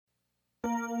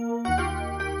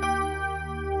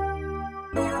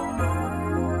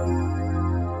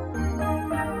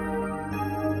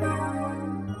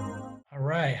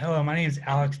Hello, my name is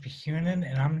Alex Behunin,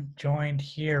 and I'm joined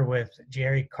here with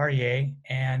Jerry Cartier,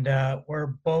 and we're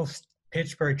both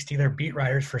Pittsburgh Steelers beat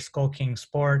writers for Skull King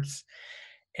Sports,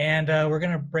 and we're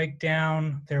going to break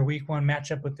down their Week 1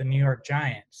 matchup with the New York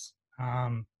Giants.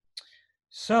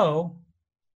 So,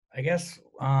 I guess,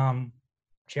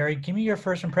 Jerry, give me your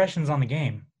first impressions on the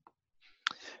game.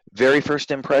 Very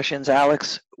first impressions,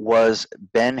 Alex, was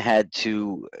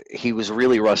he was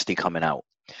really rusty coming out.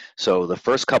 So the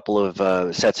first couple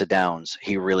of sets of downs,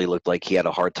 he really looked like he had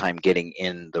a hard time getting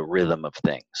in the rhythm of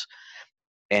things.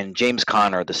 And James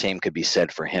Conner, the same could be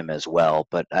said for him as well.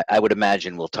 But I would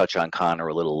imagine we'll touch on Conner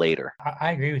a little later.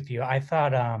 I agree with you. I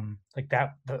thought like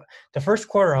that the first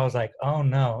quarter, I was like, oh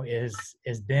no,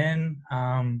 is Ben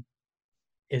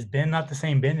not the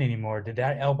same Ben anymore? Did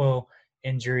that elbow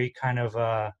injury kind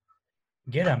of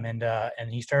get him? And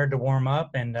he started to warm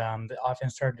up, and the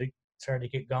offense started to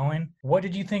get going. What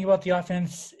did you think about the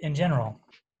offense in general?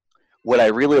 What I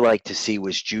really liked to see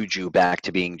was Juju back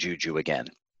to being Juju again.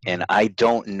 And I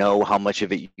don't know how much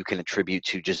of it you can attribute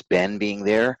to just Ben being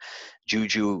there.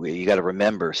 Juju, you got to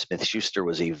remember, Smith Schuster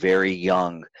was a very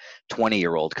young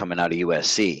 20-year-old coming out of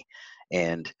USC.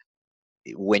 And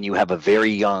when you have a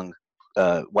very young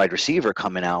wide receiver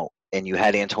coming out, and you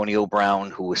had Antonio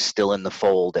Brown, who was still in the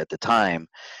fold at the time,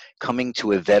 coming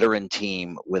to a veteran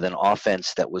team with an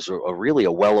offense that was really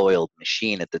a well-oiled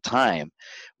machine at the time,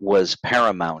 was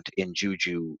paramount in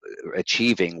Juju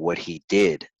achieving what he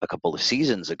did a couple of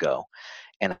seasons ago.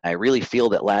 And I really feel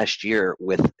that last year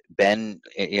with Ben,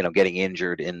 getting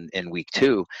injured in week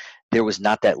 2, there was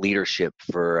not that leadership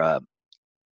for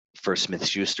Smith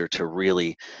Schuster to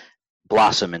really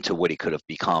blossom into what he could have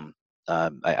become.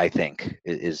 I think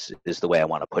is the way I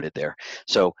want to put it there.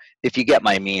 So if you get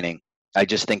my meaning, I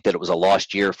just think that it was a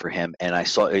lost year for him, and I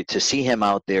saw to see him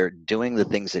out there doing the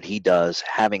things that he does,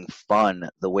 having fun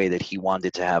the way that he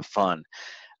wanted to have fun.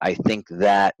 I think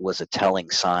that was a telling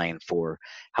sign for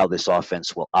how this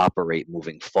offense will operate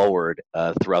moving forward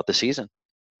throughout the season.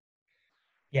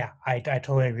 Yeah, I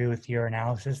totally agree with your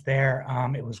analysis there.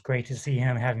 It was great to see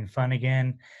him having fun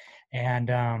again, and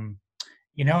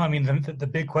I mean, the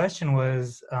big question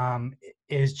was,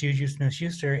 is Juju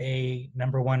Smith-Schuster a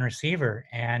number one receiver?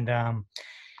 And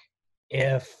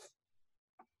if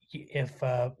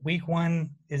week 1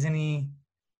 is any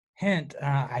hint,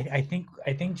 I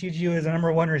think Juju is a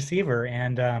number one receiver,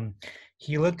 and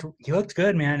he looked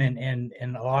good, man.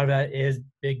 And a lot of that is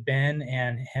Big Ben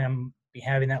and him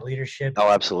having that leadership. Oh,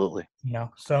 absolutely.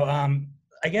 So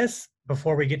I guess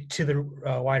before we get to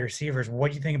the wide receivers,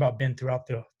 what do you think about Ben throughout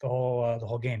the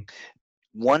whole game?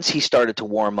 Once he started to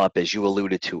warm up, as you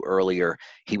alluded to earlier,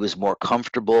 he was more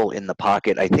comfortable in the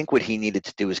pocket. I think what he needed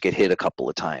to do is get hit a couple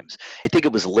of times. I think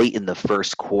it was late in the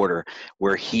first quarter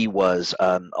where he was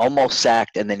almost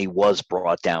sacked, and then he was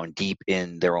brought down deep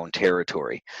in their own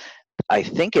territory. I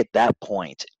think at that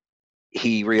point,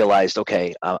 he realized,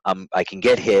 okay, I can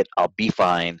get hit. I'll be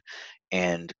fine.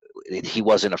 And he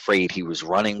wasn't afraid. He was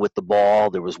running with the ball.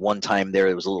 There was one time there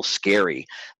it was a little scary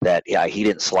that he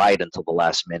didn't slide until the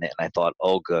last minute, and I thought,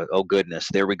 oh goodness,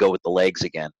 there we go with the legs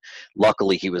again.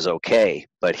 Luckily he was okay,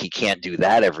 but he can't do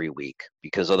that every week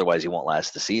because otherwise he won't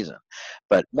last the season.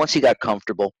 But once he got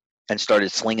comfortable and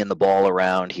started slinging the ball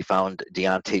around, he found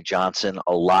Deontay Johnson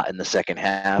a lot in the second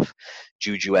half.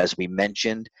 Juju, as we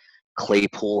mentioned,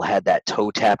 Claypool had that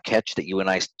toe tap catch that you and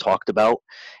I talked about,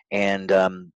 and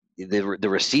the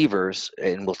receivers,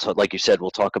 and like you said, we'll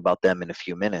talk about them in a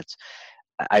few minutes.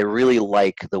 I really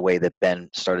like the way that Ben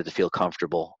started to feel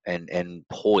comfortable and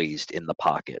poised in the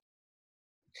pocket.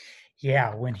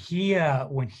 Yeah, when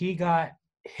he got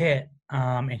hit,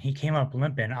 and he came up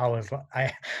limping,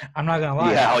 I'm not gonna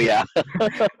lie, Yeah, oh yeah.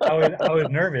 I was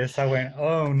nervous. I went,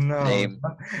 oh no.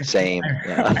 Same.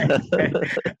 Yeah.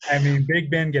 I mean, Big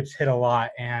Ben gets hit a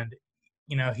lot, and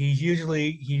he's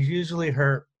usually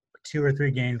hurt 2 or 3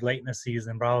 games late in the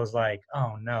season. But I was like,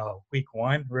 oh no, week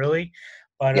 1, really?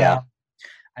 But Yeah.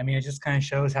 I mean, it just kind of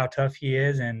shows how tough he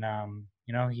is, and I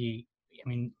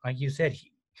mean, like you said,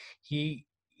 he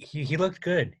he looked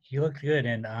good. He looked good,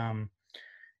 and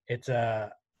it's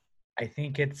I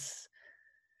think it's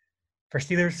for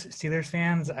Steelers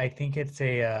fans. I think it's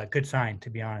a good sign,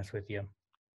 to be honest with you.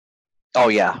 Oh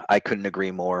yeah, I couldn't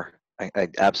agree more. I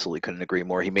absolutely couldn't agree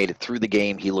more. He made it through the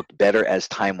game. He looked better as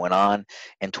time went on,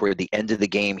 and toward the end of the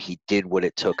game, he did what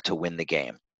it took to win the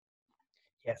game.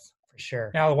 Yes, for sure.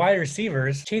 Now the wide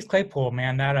receivers, Chase Claypool,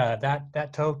 man,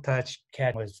 that toe touch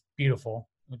catch was beautiful.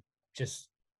 Just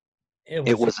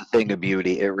It was a thing of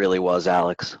beauty. It really was,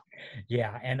 Alex.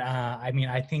 Yeah, and I mean,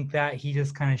 I think that he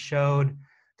just kind of showed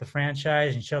the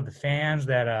franchise and showed the fans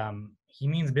that he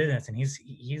means business, and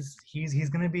he's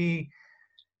going to be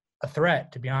a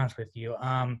threat, to be honest with you.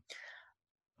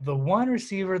 The one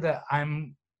receiver that I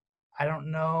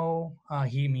don't know.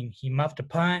 He muffed a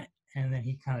punt, and then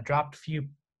he kind of dropped a few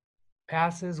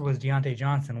passes. Was Deontay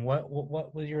Johnson? What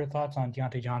was your thoughts on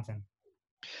Deontay Johnson?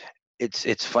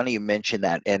 It's funny you mentioned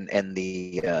that, and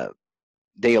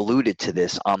they alluded to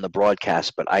this on the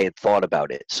broadcast, but I had thought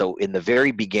about it. So in the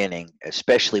very beginning,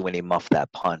 especially when he muffed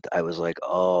that punt, I was like,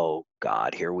 "Oh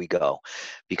God, here we go,"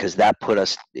 because that put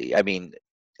us. I mean,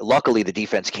 luckily the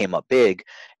defense came up big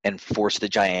and forced the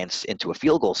Giants into a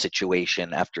field goal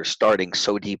situation after starting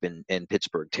so deep in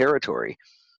Pittsburgh territory.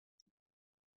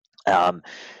 Um,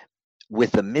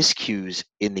 with the miscues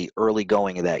in the early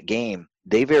going of that game,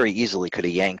 they very easily could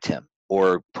have yanked him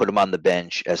or put him on the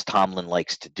bench, as Tomlin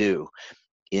likes to do.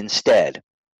 Instead,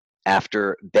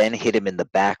 after Ben hit him in the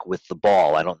back with the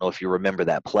ball, I don't know if you remember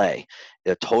that play,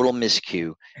 a total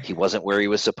miscue. He wasn't where he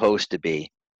was supposed to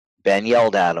be. Ben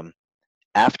yelled at him.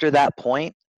 After that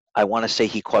point, I want to say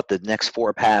he caught the next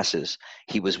four passes.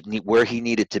 He was where he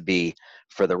needed to be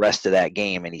for the rest of that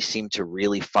game, and he seemed to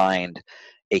really find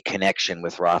a connection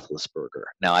with Roethlisberger.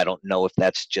 Now, I don't know if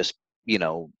that's just,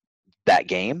 that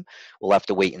game. We'll have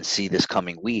to wait and see this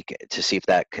coming week to see if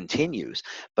that continues.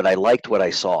 But I liked what I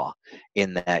saw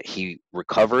in that he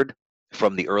recovered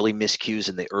from the early miscues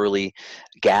and the early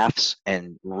gaffes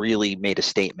and really made a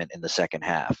statement in the second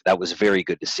half. That was very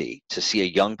good to see. To see a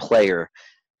young player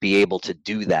be able to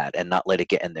do that and not let it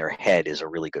get in their head is a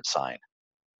really good sign.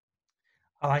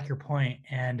 I like your point,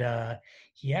 and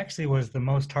he actually was the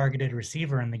most targeted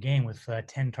receiver in the game with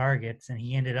 10 targets, and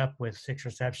he ended up with 6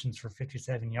 receptions for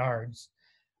 57 yards.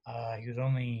 He was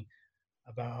only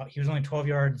 12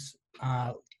 yards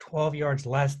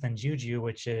less than Juju,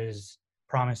 which is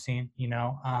promising,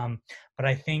 But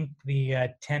I think the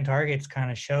 10 targets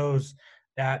kind of shows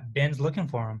that Ben's looking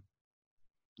for him.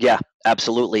 Yeah,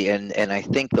 absolutely. And I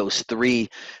think those three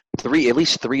at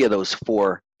least three of those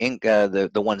four, the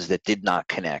ones that did not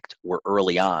connect were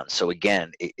early on. So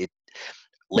again, it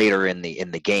later in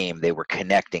the game they were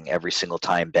connecting every single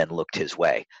time Ben looked his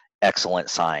way.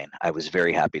 Excellent sign. I was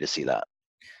very happy to see that.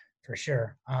 For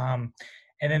sure. And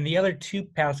then the other two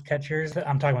pass catchers,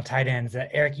 I'm talking about tight ends,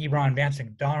 Eric Ebron, Vance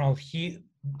McDonald.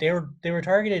 They were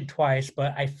targeted twice,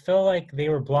 but I feel like they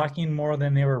were blocking more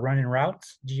than they were running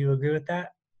routes. Do you agree with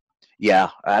that?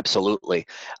 Yeah, absolutely.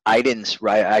 I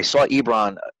saw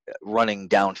Ebron running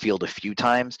downfield a few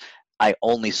times. I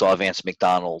only saw Vance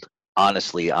McDonald,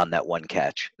 honestly, on that one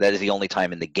catch. That is the only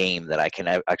time in the game that I can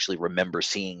actually remember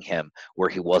seeing him where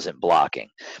he wasn't blocking.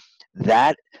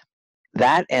 That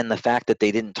that and the fact that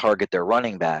they didn't target their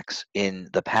running backs in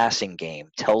the passing game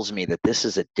tells me that this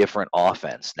is a different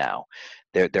offense now.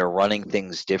 They're running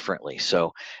things differently.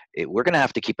 So we're going to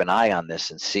have to keep an eye on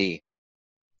this and see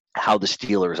how the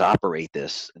Steelers operate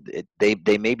this.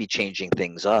 They may be changing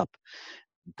things up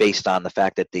based on the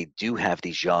fact that they do have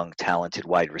these young, talented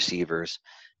wide receivers,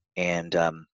 and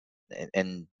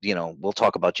we'll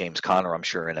talk about James Conner, I'm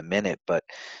sure, in a minute. But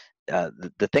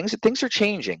the things are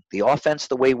changing. The offense,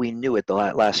 the way we knew it the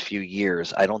last few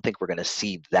years, I don't think we're going to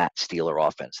see that Steeler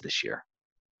offense this year.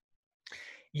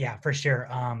 Yeah, for sure.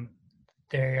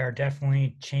 They are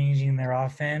definitely changing their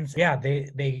offense. Yeah,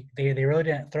 they really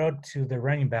didn't throw to the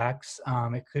running backs.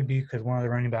 It could be because one of the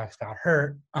running backs got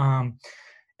hurt.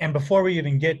 And before we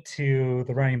even get to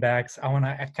the running backs, I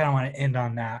kind of want to end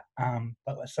on that.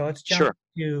 So let's jump Sure.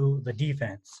 to the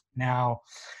defense. Now,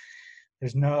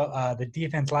 the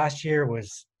defense last year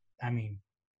was, I mean,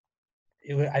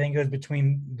 I think it was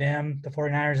between them, the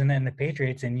 49ers, and then the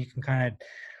Patriots, and you can kind of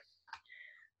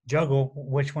juggle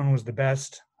which one was the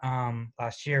best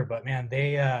last year. But man,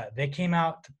 they came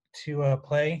out to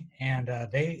play, and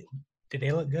they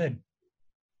look good.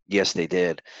 Yes, they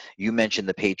did. You mentioned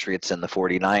the Patriots and the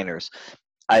 49ers.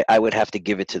 I would have to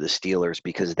give it to the Steelers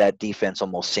because that defense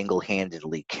almost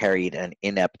single-handedly carried an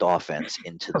inept offense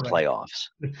into the Right. playoffs.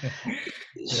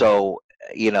 Yeah. So,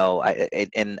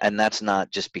 and that's not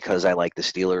just because I like the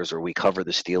Steelers or we cover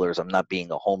the Steelers. I'm not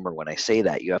being a homer when I say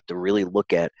that. You have to really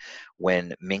look at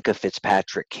when Minka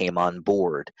Fitzpatrick came on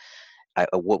board.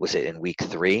 What was it in week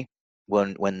 3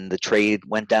 when the trade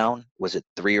went down? Was it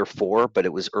 3 or 4? But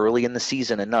it was early in the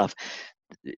season enough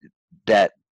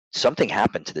that something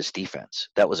happened to this defense.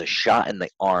 That was a shot in the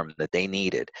arm that they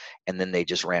needed, and then they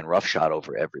just ran roughshod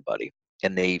over everybody.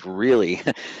 And they really,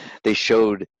 they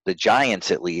showed the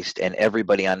Giants at least, and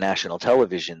everybody on national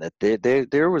television that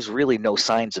there was really no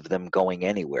signs of them going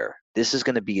anywhere. This is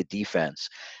going to be a defense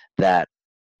that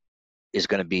is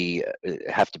going to be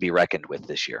have to be reckoned with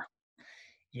this year.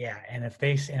 Yeah, and if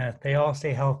they all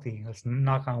stay healthy, let's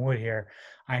knock on wood here.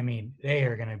 I mean, they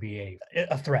are going to be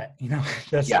a threat. You know,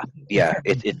 that's Yeah, yeah,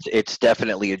 it's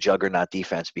definitely a juggernaut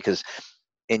defense because,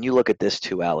 and you look at this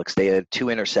too, Alex. They had 2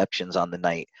 interceptions on the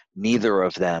night. Neither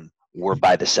of them were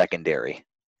by the secondary.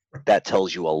 That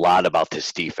tells you a lot about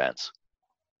this defense.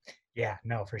 yeah,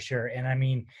 no, for sure. And I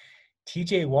mean,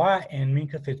 T.J. Watt and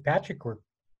Minka Fitzpatrick were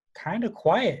kind of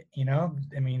quiet. You know,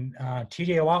 I mean,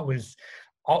 T.J. Watt was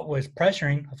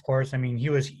pressuring, of course. I mean, he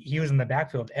was in the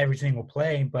backfield every single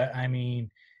play, but I mean,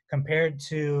 compared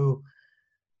to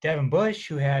Devin Bush,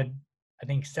 who had I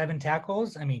think 7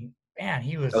 tackles, I mean, man,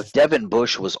 he Oh, was. Devin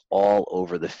Bush was all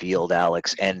over the field,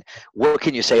 Alex. And what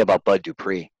can you say about Bud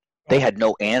Dupree? They Oh had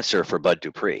no answer for Bud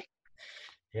Dupree.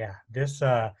 yeah, this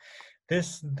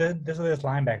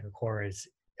linebacker core is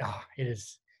it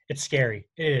is it's scary.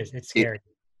 It's It scary.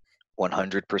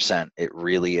 100%. It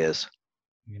really is.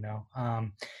 You know,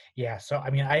 yeah. So I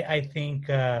mean, I think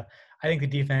the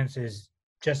defense is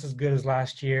just as good as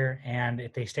last year, and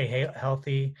if they stay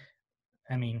healthy,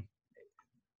 I mean,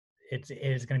 it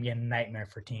is going to be a nightmare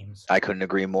for teams. I couldn't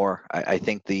agree more. I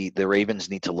think the Ravens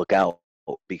need to look out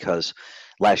because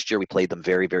last year we played them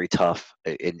very, very tough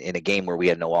in a game where we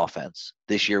had no offense.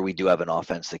 This year we do have an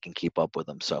offense that can keep up with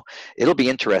them. So it'll be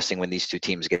interesting when these two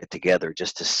teams get together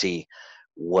just to see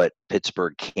what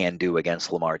Pittsburgh can do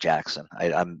against Lamar Jackson.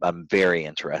 I'm very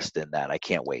interested in that. I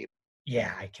can't wait.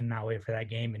 Yeah, I cannot wait for that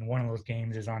game. And one of those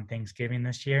games is on Thanksgiving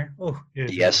this year. Oh, it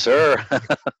is going Yes, sir.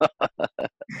 to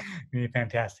be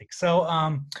fantastic. So,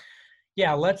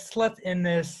 yeah, let's end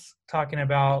this talking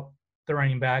about the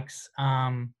running backs.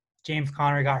 James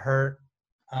Conner got hurt.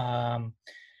 Um,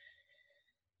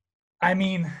 I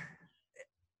mean,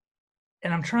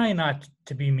 and I'm trying not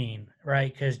to be mean,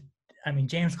 right? Because I mean,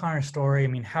 James Conner's story. I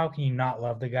mean, how can you not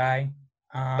love the guy?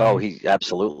 Oh, Um, he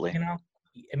absolutely. you know,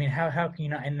 I mean, how can you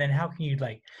not? And then how can you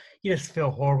like? You just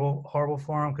feel horrible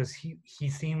for him because he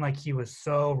seemed like he was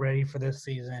so ready for this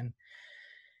season,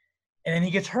 and then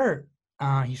he gets hurt.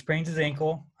 He sprains his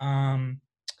ankle.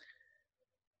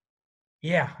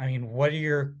 Yeah, I mean, what are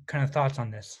your kind of thoughts on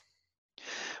this?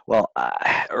 Well,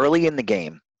 early in the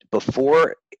game,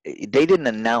 before they didn't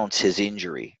announce his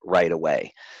injury right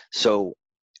away, so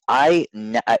as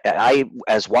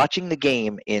watching the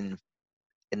game and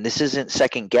this isn't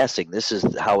second guessing. This is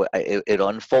how it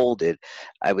unfolded.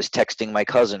 I was texting my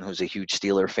cousin, who's a huge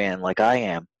Steeler fan, like I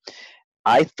am.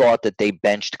 I thought that they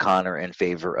benched Connor in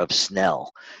favor of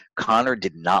Snell. Connor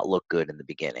did not look good in the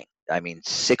beginning. I mean,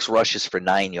 6 rushes for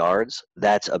 9 yards.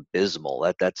 That's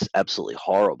abysmal. That's absolutely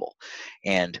horrible.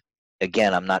 And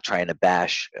again, um, I'm not trying to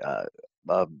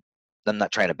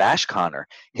bash Connor.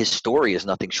 His story is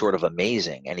nothing short of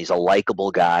amazing, and he's a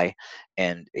likable guy,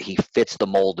 and he fits the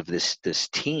mold of this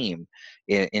team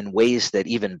in ways that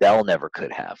even Bell never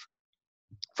could have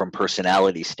from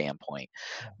personality standpoint.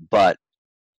 But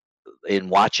in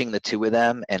watching the two of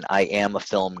them, and I am a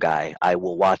film guy, I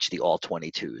will watch the all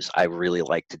 22s. I really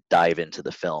like to dive into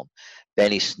the film.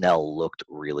 Benny Snell looked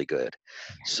really good.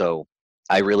 So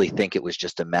I really think it was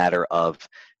just a matter of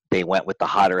they went with the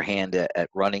hotter hand at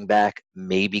running back.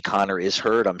 Maybe Connor is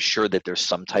hurt. I'm sure that there's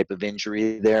some type of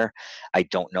injury there. I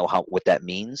don't know what that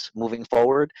means moving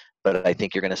forward, but I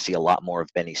think you're going to see a lot more of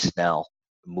Benny Snell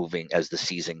moving as the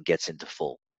season gets into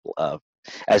uh,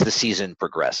 as the season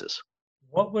progresses.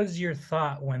 What was your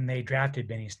thought when they drafted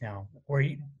Benny Snell?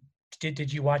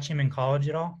 Did you watch him in college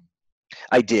at all?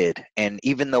 I did, and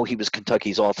even though he was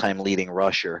Kentucky's all-time leading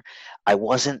rusher, I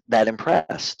wasn't that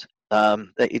impressed.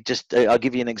 I'll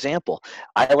give you an example.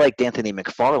 I liked Anthony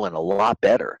McFarland a lot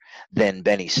better than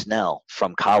Benny Snell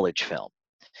from college film.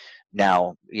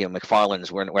 Now,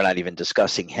 McFarland's we're not even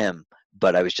discussing him,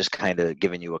 but I was just kind of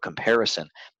giving you a comparison.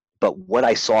 But what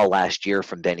I saw last year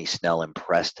from Benny Snell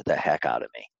impressed the heck out of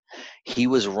me. He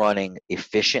was running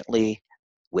efficiently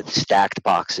with stacked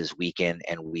boxes week in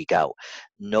and week out.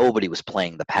 Nobody was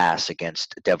playing the pass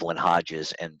against Devlin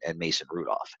Hodges and Mason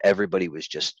Rudolph. Everybody was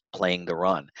just playing the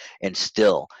run. And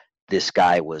still, this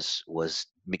guy was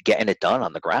getting it done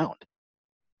on the ground.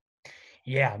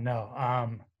 Yeah, no.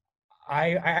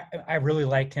 I really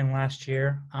liked him last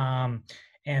year.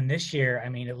 And this year, I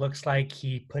mean, it looks like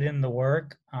he put in the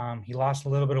work. He lost a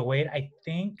little bit of weight, I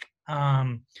think.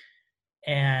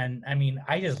 And I mean,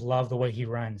 I just love the way he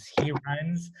runs. He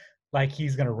runs like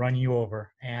he's gonna run you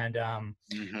over. And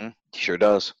Sure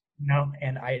does.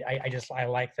 and I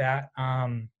like that.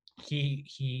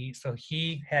 He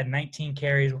had 19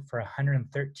 carries for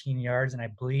 113 yards, and I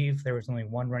believe there was only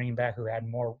one running back who had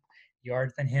more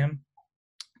yards than him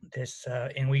this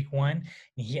in week one.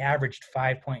 And he averaged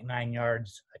 5.9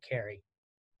 yards a carry.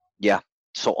 Yeah.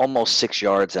 So almost 6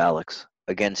 yards, Alex,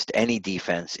 against any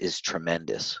defense is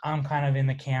tremendous. I'm kind of in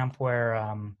the camp where,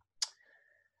 I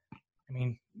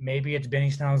mean, maybe it's Benny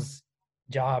Snell's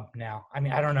job now. I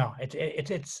mean, I don't know.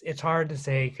 It's hard to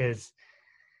say because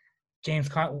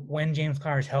when James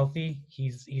Conner's healthy,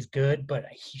 he's good, but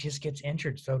he just gets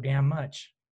injured so damn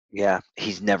much. Yeah,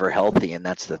 he's never healthy, and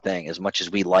that's the thing. As much as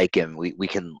we like him, we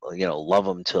can, love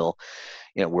him till,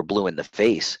 we're blue in the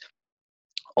face.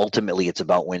 Ultimately, it's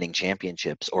about winning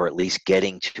championships, or at least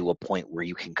getting to a point where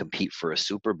you can compete for a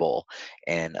Super Bowl.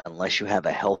 And unless you have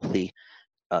a healthy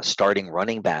starting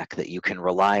running back that you can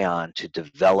rely on to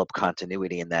develop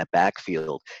continuity in that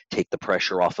backfield, take the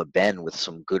pressure off of Ben with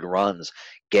some good runs,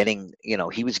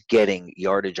 he was getting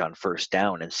yardage on first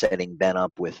down and setting Ben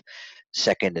up with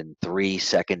 2nd and 3,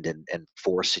 2nd and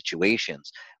 4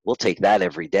 situations. We'll take that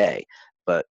every day.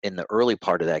 But in the early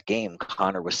part of that game,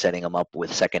 Conner was setting him up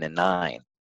with 2nd and 9.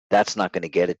 That's not going to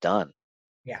get it done.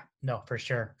 Yeah, no, for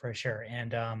sure, for sure.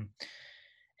 And I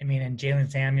mean, and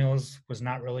Jalen Samuels was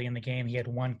not really in the game. He had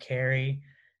 1 carry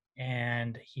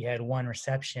and he had 1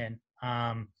 reception.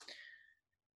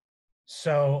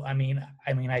 So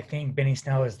I think Benny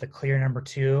Snell is the clear number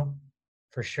 2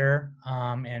 for sure.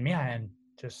 And yeah, and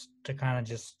just to kind of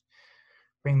just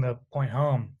bring the point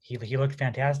home, he looked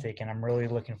fantastic, and I'm really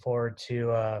looking forward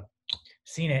to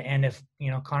seeing it. And if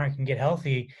Conner can get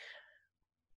healthy,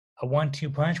 a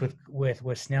 1-2 punch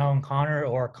with Snell and Conner,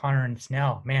 or Conner and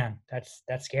Snell, man, that's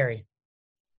scary.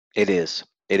 It is.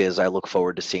 It is. I look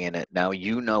forward to seeing it. Now,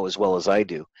 as well as I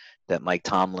do that Mike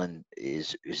Tomlin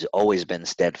is always been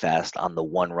steadfast on the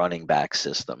one running back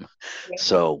system.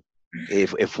 So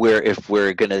if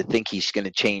we're gonna think he's gonna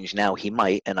change now, he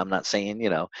might. And I'm not saying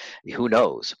who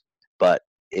knows, but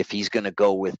if he's gonna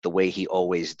go with the way he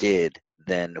always did,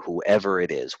 then whoever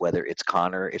it is, whether it's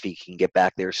Conner if he can get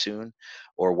back there soon,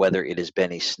 or whether it is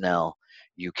Benny Snell,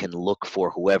 you can look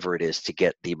for whoever it is to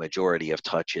get the majority of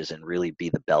touches and really be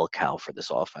the bell cow for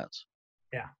this offense.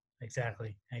 Yeah,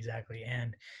 exactly.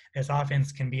 And this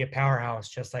offense can be a powerhouse,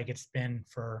 just like it's been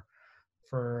for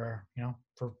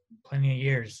plenty of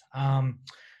years. And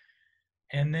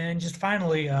then just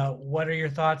finally, what are your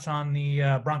thoughts on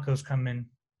the Broncos coming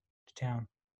to town?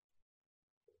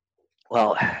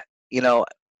 Well,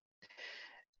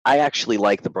 I actually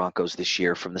like the Broncos this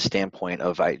year from the standpoint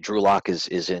of Drew Lock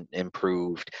is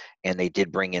improved, and they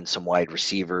did bring in some wide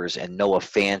receivers, and Noah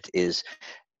Fant is.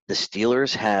 The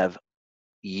Steelers have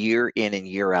year in and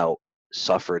year out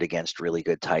suffered against really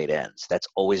good tight ends. That's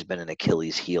always been an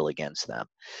Achilles heel against them.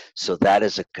 So that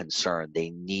is a concern.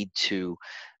 They need to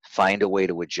find a way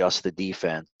to adjust the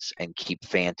defense and keep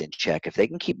Fant in check. If they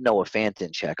can keep Noah Fant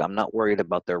in check, I'm not worried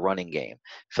about their running game.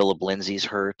 Philip Lindsay's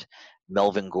hurt.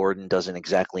 Melvin Gordon doesn't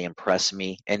exactly impress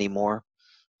me anymore.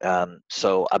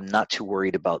 So I'm not too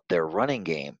worried about their running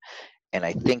game. And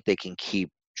I think they can keep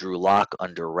Drew Lock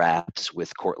under wraps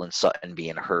with Cortland Sutton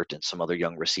being hurt and some other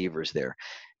young receivers there.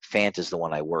 Fant is the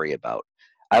one I worry about.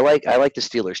 I like the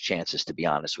Steelers' chances, to be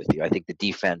honest with you. I think the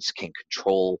defense can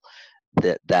control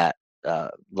the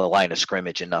line of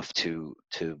scrimmage enough to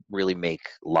really make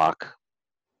Lock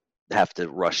have to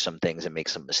rush some things and make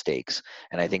some mistakes.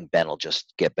 And I think Ben will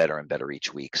just get better and better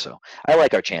each week. So I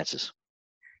like our chances.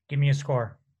 Give me a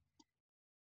score.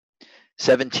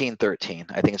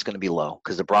 17-13. I think it's going to be low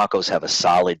because the Broncos have a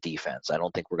solid defense. I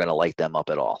don't think we're going to light them up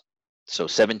at all. So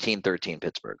 17-13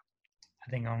 Pittsburgh. I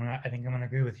think I'm gonna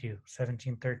agree with you.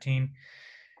 17-13.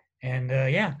 And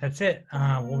yeah, that's it.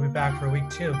 We'll be back for week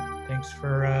 2. Thanks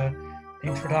for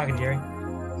talking, Jerry.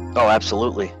 Oh,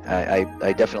 absolutely.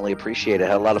 I definitely appreciate it. I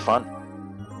had a lot of fun.